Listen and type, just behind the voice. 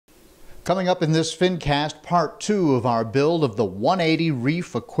Coming up in this Fincast, part 2 of our build of the 180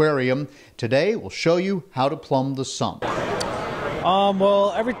 Reef Aquarium. Today we'll show you how to plumb the sump.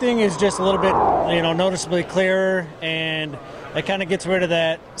 Well, everything is just a little bit, noticeably clearer, and it kind of gets rid of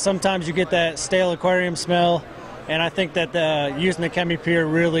that. Sometimes you get that stale aquarium smell, and I think that using the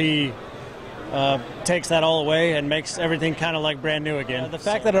ChemiPure really takes that all away and makes everything kind of like brand new again. The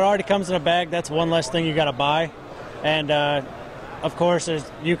fact that it already comes in a bag, that's one less thing you got to buy, and of course,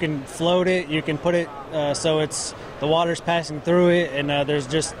 you can float it, you can put it so the water's passing through it, and there's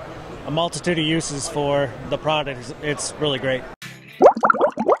just a multitude of uses for the product. It's really great.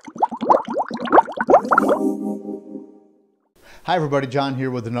 Hi everybody, John here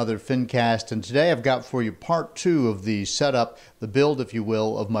with another Fincast, and today I've got for you part 2 of the setup, the build if you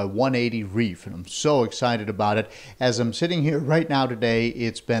will, of my 180 Reef, and I'm so excited about it. As I'm sitting here right now today,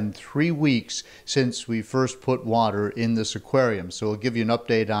 it's been 3 weeks since we first put water in this aquarium, so I'll give you an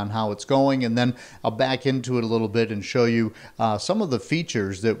update on how it's going, and then I'll back into it a little bit and show you some of the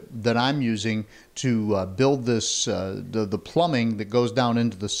features that I'm using to build this, the plumbing that goes down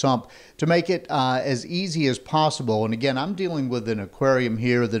into the sump to make it as easy as possible. And again, I'm dealing with an aquarium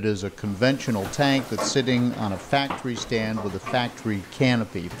here that is a conventional tank that's sitting on a factory stand with a factory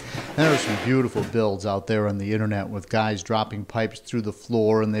canopy. And there are some beautiful builds out there on the internet with guys dropping pipes through the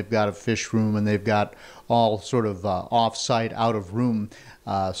floor, and they've got a fish room, and they've got all sort of off-site, out-of-room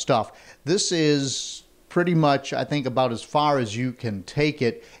stuff. This is pretty much, I think, about as far as you can take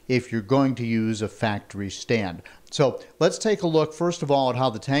it if you're going to use a factory stand. So let's take a look first of all at how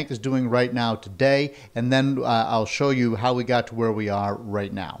the tank is doing right now today, and then I'll show you how we got to where we are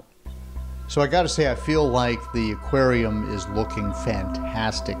right now. So I gotta say, I feel like the aquarium is looking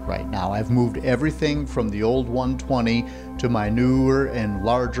fantastic right now. I've moved everything from the old 120 to my newer and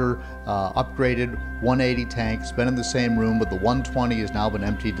larger upgraded 180 tank. It's been in the same room, but the 120 has now been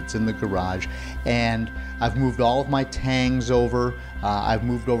emptied. It's in the garage. And I've moved all of my tangs over. I've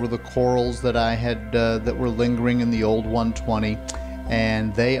moved over the corals that I had that were lingering in the old 120.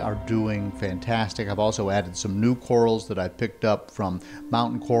 And they are doing fantastic. I've also added some new corals that I picked up from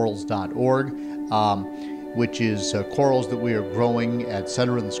mountaincorals.org, which is corals that we are growing at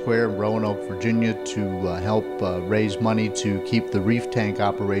Center in the Square in Roanoke, Virginia, to help raise money to keep the reef tank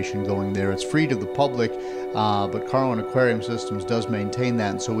operation going there. It's free to the public, but Carlin Aquarium Systems does maintain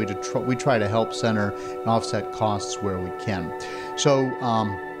that, and so we try to help Center and offset costs where we can. So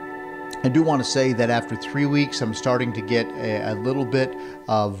I do want to say that after 3 weeks, I'm starting to get a little bit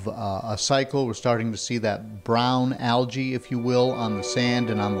of a cycle. We're starting to see that brown algae, if you will, on the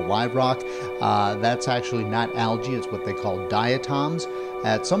sand and on the live rock. That's actually not algae, it's what they call diatoms.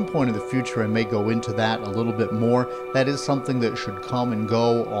 At some point in the future, I may go into that a little bit more. That is something that should come and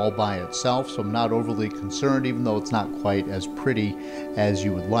go all by itself, so I'm not overly concerned, even though it's not quite as pretty as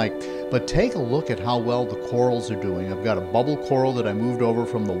you would like. But take a look at how well the corals are doing. I've got a bubble coral that I moved over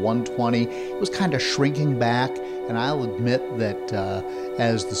from the 120. It was kind of shrinking back, and I'll admit that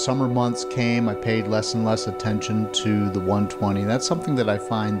as the summer months came, I paid less and less attention to the 120. That's something that I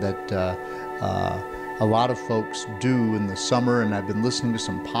find that a lot of folks do in the summer, and I've been listening to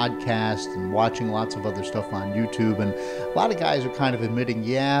some podcasts and watching lots of other stuff on YouTube, and a lot of guys are kind of admitting,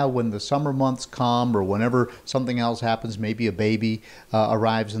 yeah, when the summer months come or whenever something else happens, maybe a baby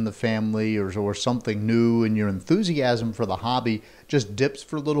arrives in the family or something new, and your enthusiasm for the hobby just dips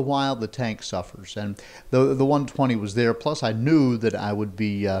for a little while, the tank suffers. And the 120 was there, plus I knew that I would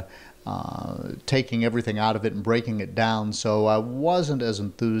be taking everything out of it and breaking it down, so I wasn't as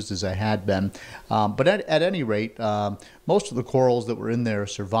enthused as I had been. But at any rate, most of the corals that were in there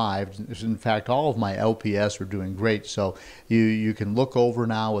survived. In fact, all of my LPS are doing great. So you can look over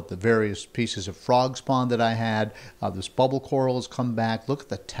now at the various pieces of frog spawn that I had. This bubble coral has come back. Look at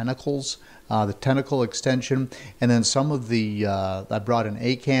the tentacles, the tentacle extension, and then some of the, I brought an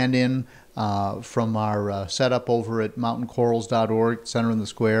acan in from our setup over at mountaincorals.org, Center in the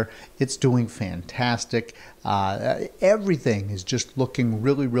Square. It's doing fantastic. Everything is just looking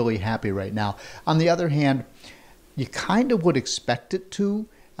really, really happy right now. On the other hand, you kind of would expect it to.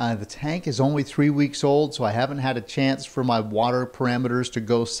 The tank is only 3 weeks old, so I haven't had a chance for my water parameters to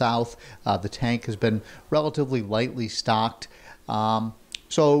go south. The tank has been relatively lightly stocked.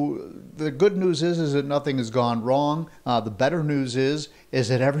 So the good news is that nothing has gone wrong. The better news is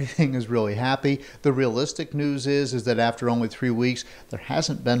that everything is really happy. The realistic news is that after only 3 weeks, there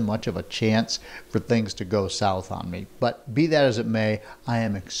hasn't been much of a chance for things to go south on me. But be that as it may, I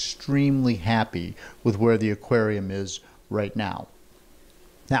am extremely happy with where the aquarium is right now.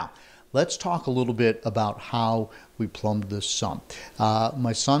 Now, let's talk a little bit about how we plumbed this sump.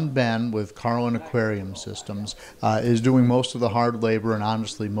 My son Ben with Carlin Aquarium Systems is doing most of the hard labor and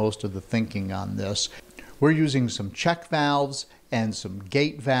honestly most of the thinking on this. We're using some check valves and some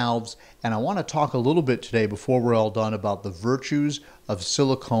gate valves, and I want to talk a little bit today before we're all done about the virtues of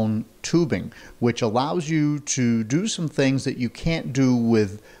silicone tubing, which allows you to do some things that you can't do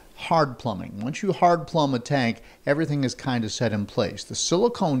with hard plumbing. Once you hard plumb a tank, everything is kind of set in place. The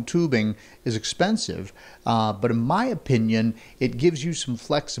silicone tubing is expensive, but in my opinion, it gives you some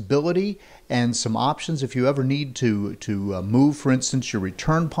flexibility and some options if you ever need to move, for instance, your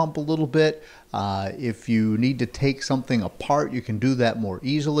return pump a little bit. If you need to take something apart, you can do that more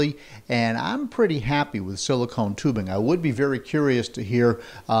easily. And I'm pretty happy with silicone tubing. I would be very curious to hear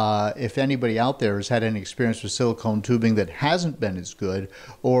if anybody out there has had any experience with silicone tubing that hasn't been as good,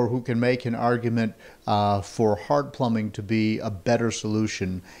 or who can make an argument for hard plumbing to be a better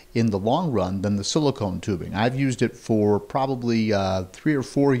solution in the long run than the silicone tubing. I've used it for probably 3 or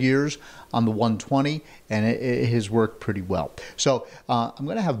 4 years on the 120, and it has worked pretty well. So I'm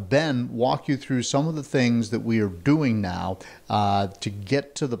going to have Ben walk you through some of the things that we are doing now to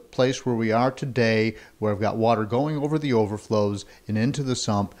get to the place where we are today, where I've got water going over the overflows and into the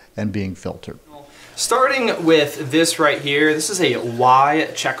sump and being filtered. Starting with this right here, this is a Y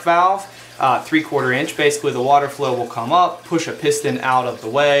check valve, 3/4 inch. Basically the water flow will come up, push a piston out of the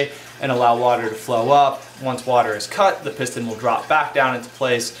way, and allow water to flow up. Once water is cut, the piston will drop back down into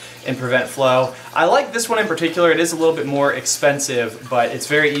place and prevent flow. I like this one in particular. It is a little bit more expensive, but it's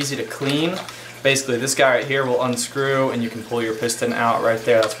very easy to clean. Basically this guy right here will unscrew and you can pull your piston out right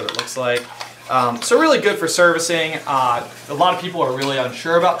there. That's what it looks like. So really good for servicing. A lot of people are really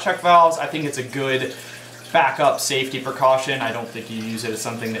unsure about check valves. I think it's a good backup safety precaution. I don't think you use it as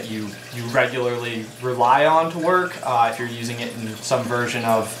something that you regularly rely on to work if you're using it in some version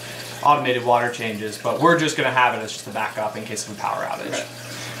of automated water changes, but we're just going to have it as just a backup in case of a power outage.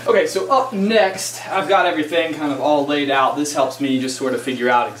 Okay, so up next, I've got everything kind of all laid out. This helps me just sort of figure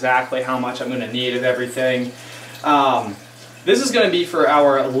out exactly how much I'm going to need of everything. This is going to be for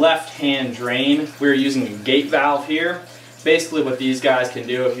our left-hand drain. We're using a gate valve here. Basically what these guys can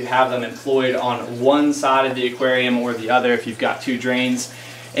do, if you have them employed on one side of the aquarium or the other, if you've got 2 drains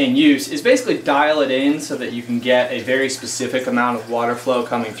in use, is basically dial it in so that you can get a very specific amount of water flow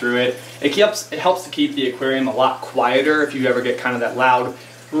coming through it. It helps to keep the aquarium a lot quieter. If you ever get kind of that loud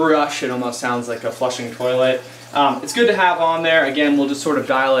rush, it almost sounds like a flushing toilet. It's good to have on there. Again, we'll just sort of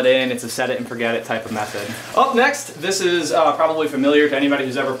dial it in. It's a set it and forget it type of method. Up next, this is probably familiar to anybody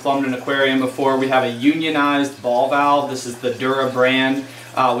who's ever plumbed an aquarium before. We have a unionized ball valve. This is the Dura brand,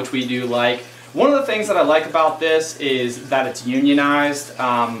 which we do like. One of the things that I like about this is that it's unionized.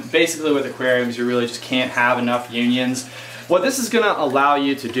 Basically with aquariums, you really just can't have enough unions. What this is going to allow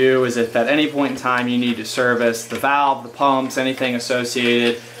you to do is if at any point in time you need to service the valve, the pumps, anything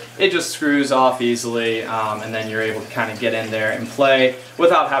associated, it just screws off easily, and then you're able to kind of get in there and play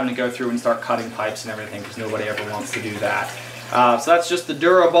without having to go through and start cutting pipes and everything, because nobody ever wants to do that. So that's just the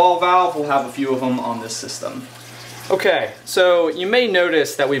Dura ball valve. We'll have a few of them on this system. Okay, so you may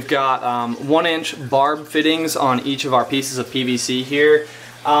notice that we've got 1-inch barb fittings on each of our pieces of PVC here.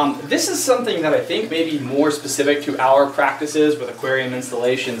 This is something that I think may be more specific to our practices with aquarium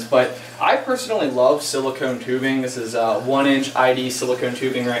installations, but I personally love silicone tubing. This is 1-inch ID silicone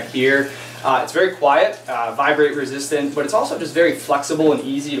tubing right here. It's very quiet, vibrate resistant, but it's also just very flexible and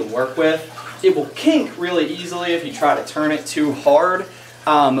easy to work with. It will kink really easily if you try to turn it too hard.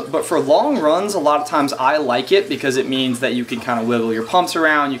 But for long runs, a lot of times I like it because it means that you can kind of wiggle your pumps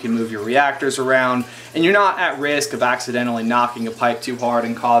around, you can move your reactors around, and you're not at risk of accidentally knocking a pipe too hard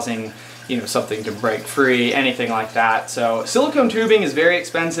and causing, you know, something to break free, anything like that. So silicone tubing is very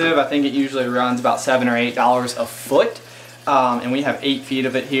expensive. I think it usually runs about $7 or $8 a foot, and we have 8 feet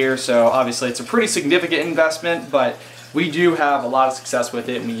of it here, so obviously it's a pretty significant investment, but we do have a lot of success with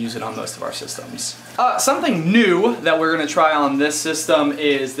it and we use it on most of our systems. Something new that we're going to try on this system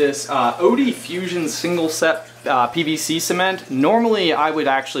is this OD Fusion single set PVC cement. Normally I would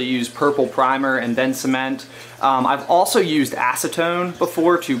actually use purple primer and then cement. I've also used acetone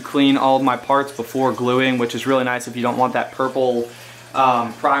before to clean all of my parts before gluing, which is really nice if you don't want that purple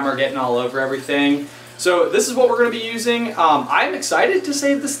primer getting all over everything. So this is what we're going to be using. I'm excited to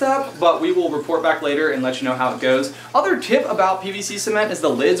save the step, but we will report back later and let you know how it goes. Other tip about PVC cement is the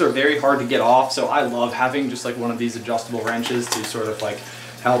lids are very hard to get off, so I love having just like one of these adjustable wrenches to sort of like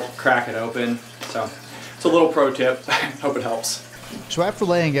help crack it open. So it's a little pro tip. Hope it helps. So after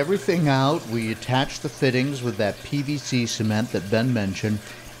laying everything out, we attach the fittings with that PVC cement that Ben mentioned,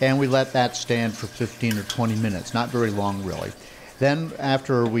 and we let that stand for 15 or 20 minutes, not very long really. Then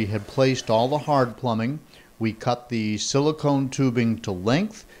after we had placed all the hard plumbing, we cut the silicone tubing to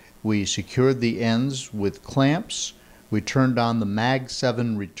length, we secured the ends with clamps, we turned on the Mag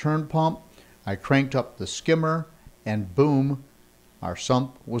 7 return pump, I cranked up the skimmer, and boom, our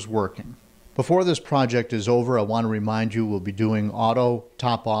sump was working. Before this project is over, I want to remind you we'll be doing auto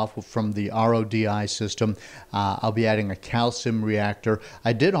top off from the RODI system. I'll be adding a calcium reactor.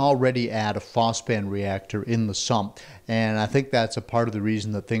 I did already add a phosphate reactor in the sump, and I think that's a part of the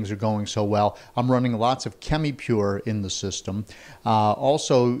reason that things are going so well. I'm running lots of ChemiPure in the system.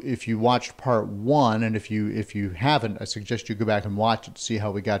 Also, if you watched part 1, and if you haven't, I suggest you go back and watch it to see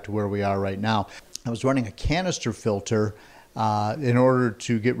how we got to where we are right now. I was running a canister filter in order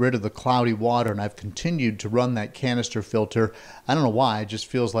to get rid of the cloudy water, and I've continued to run that canister filter. I don't know why, it just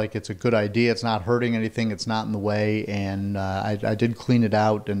feels like it's a good idea. It's not hurting anything, it's not in the way, and I did clean it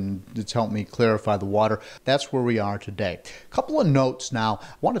out, and it's helped me clarify the water. That's where we are today. A couple of notes now. I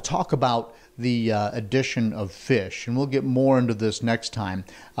want to talk about the addition of fish, and we'll get more into this next time.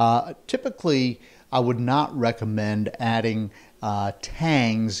 Typically, I would not recommend adding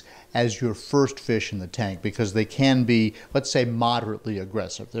tangs as your first fish in the tank, because they can be, let's say, moderately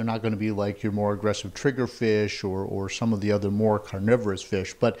aggressive. They're not going to be like your more aggressive triggerfish or some of the other more carnivorous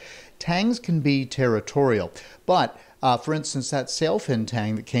fish, but tangs can be territorial. But for instance, that sailfin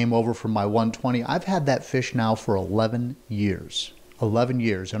tang that came over from my 120, I've had that fish now for 11 years. 11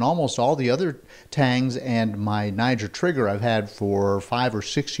 years, and almost all the other tangs and my Niger trigger I've had for 5 or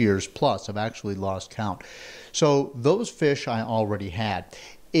 6 years plus. I've actually lost count. So those fish I already had.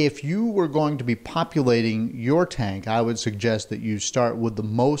 If you were going to be populating your tank, I would suggest that you start with the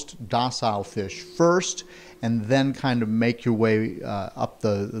most docile fish first, and then kind of make your way up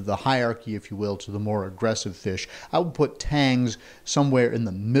the hierarchy, if you will, to the more aggressive fish. I would put tangs somewhere in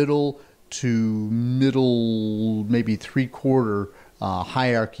the middle to middle, maybe 3/4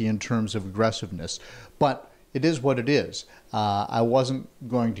 hierarchy in terms of aggressiveness. But it is what it is. I wasn't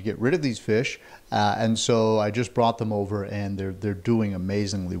going to get rid of these fish, and so I just brought them over, and they're doing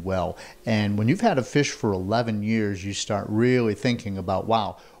amazingly well. And when you've had a fish for 11 years, you start really thinking about,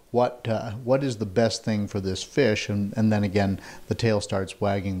 wow, what is the best thing for this fish? And then again, the tail starts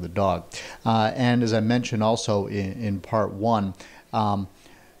wagging the dog. And as I mentioned also in part 1,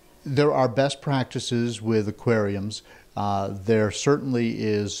 there are best practices with aquariums. There certainly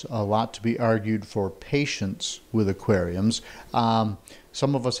is a lot to be argued for patience with aquariums.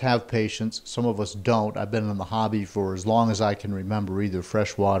 Some of us have patience, some of us don't. I've been in the hobby for as long as I can remember, either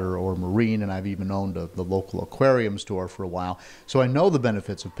freshwater or marine, and I've even owned the local aquarium store for a while. So I know the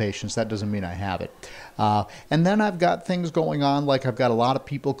benefits of patience. That doesn't mean I have it. And then I've got things going on, like I've got a lot of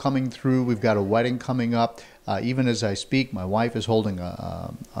people coming through. We've got a wedding coming up. Even as I speak, my wife is holding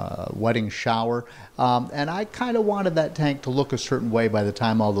a wedding shower, and I kind of wanted that tank to look a certain way by the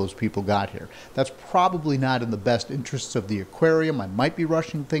time all those people got here. That's probably not in the best interests of the aquarium. I might be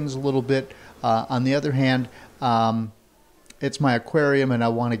rushing things a little bit. On the other hand, it's my aquarium, and I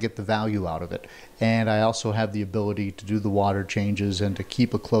want to get the value out of it. And I also have the ability to do the water changes and to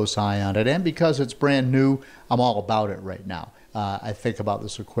keep a close eye on it. And because it's brand new, I'm all about it right now. I think about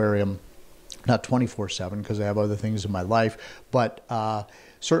this aquarium not 24/7 because I have other things in my life, but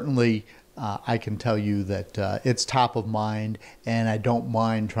certainly I can tell you that it's top of mind, and I don't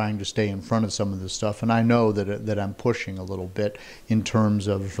mind trying to stay in front of some of this stuff. And I know that I'm pushing a little bit in terms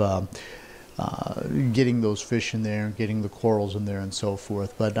of getting those fish in there, getting the corals in there, and so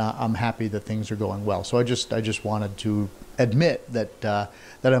forth. But I'm happy that things are going well. So I just wanted to admit that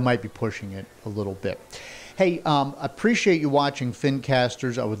that I might be pushing it a little bit. Hey, appreciate you watching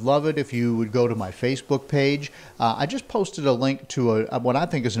Fincasters. I would love it if you would go to my Facebook page. I just posted a link to what I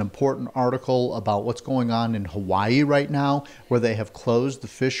think is an important article about what's going on in Hawaii right now, where they have closed the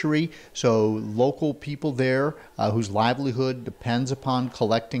fishery. So local people there whose livelihood depends upon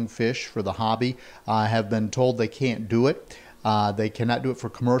collecting fish for the hobby have been told they can't do it. They cannot do it for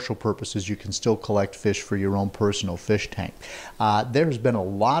commercial purposes. You can still collect fish for your own personal fish tank. There's been a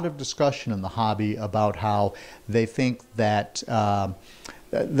lot of discussion in the hobby about how they think that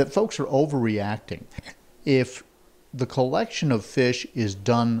that folks are overreacting. If the collection of fish is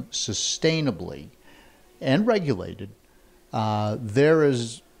done sustainably and regulated, there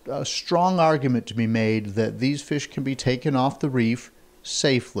is a strong argument to be made that these fish can be taken off the reef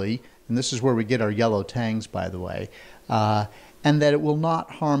safely, and this is where we get our yellow tangs, by the way, and that it will not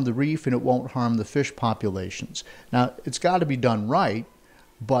harm the reef and it won't harm the fish populations. Now, it's got to be done right,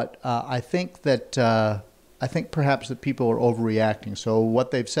 but I think perhaps that people are overreacting. So what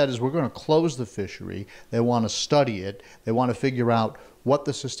they've said is we're going to close the fishery. They want to study it. They want to figure out what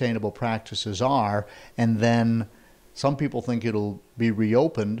the sustainable practices are, and then Some people think it'll be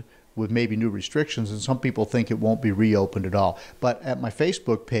reopened with maybe new restrictions, and some people think it won't be reopened at all. But at my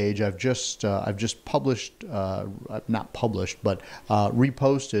Facebook page, I've just published, not published, but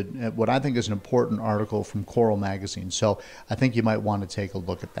reposted what I think is an important article from Coral Magazine. So I think you might want to take a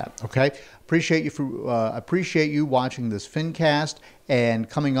look at that. Okay, appreciate you watching this Fincast. And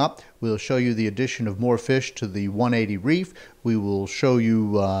coming up, we'll show you the addition of more fish to the 180 reef. We will show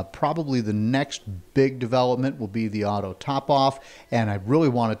you probably the next big development will be the auto top off. And I really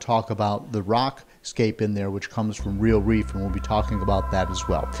want to talk about the rock scape in there, which comes from Real Reef, and we'll be talking about that as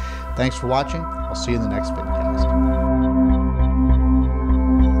well. Thanks for watching. I'll see you in the next Fincast.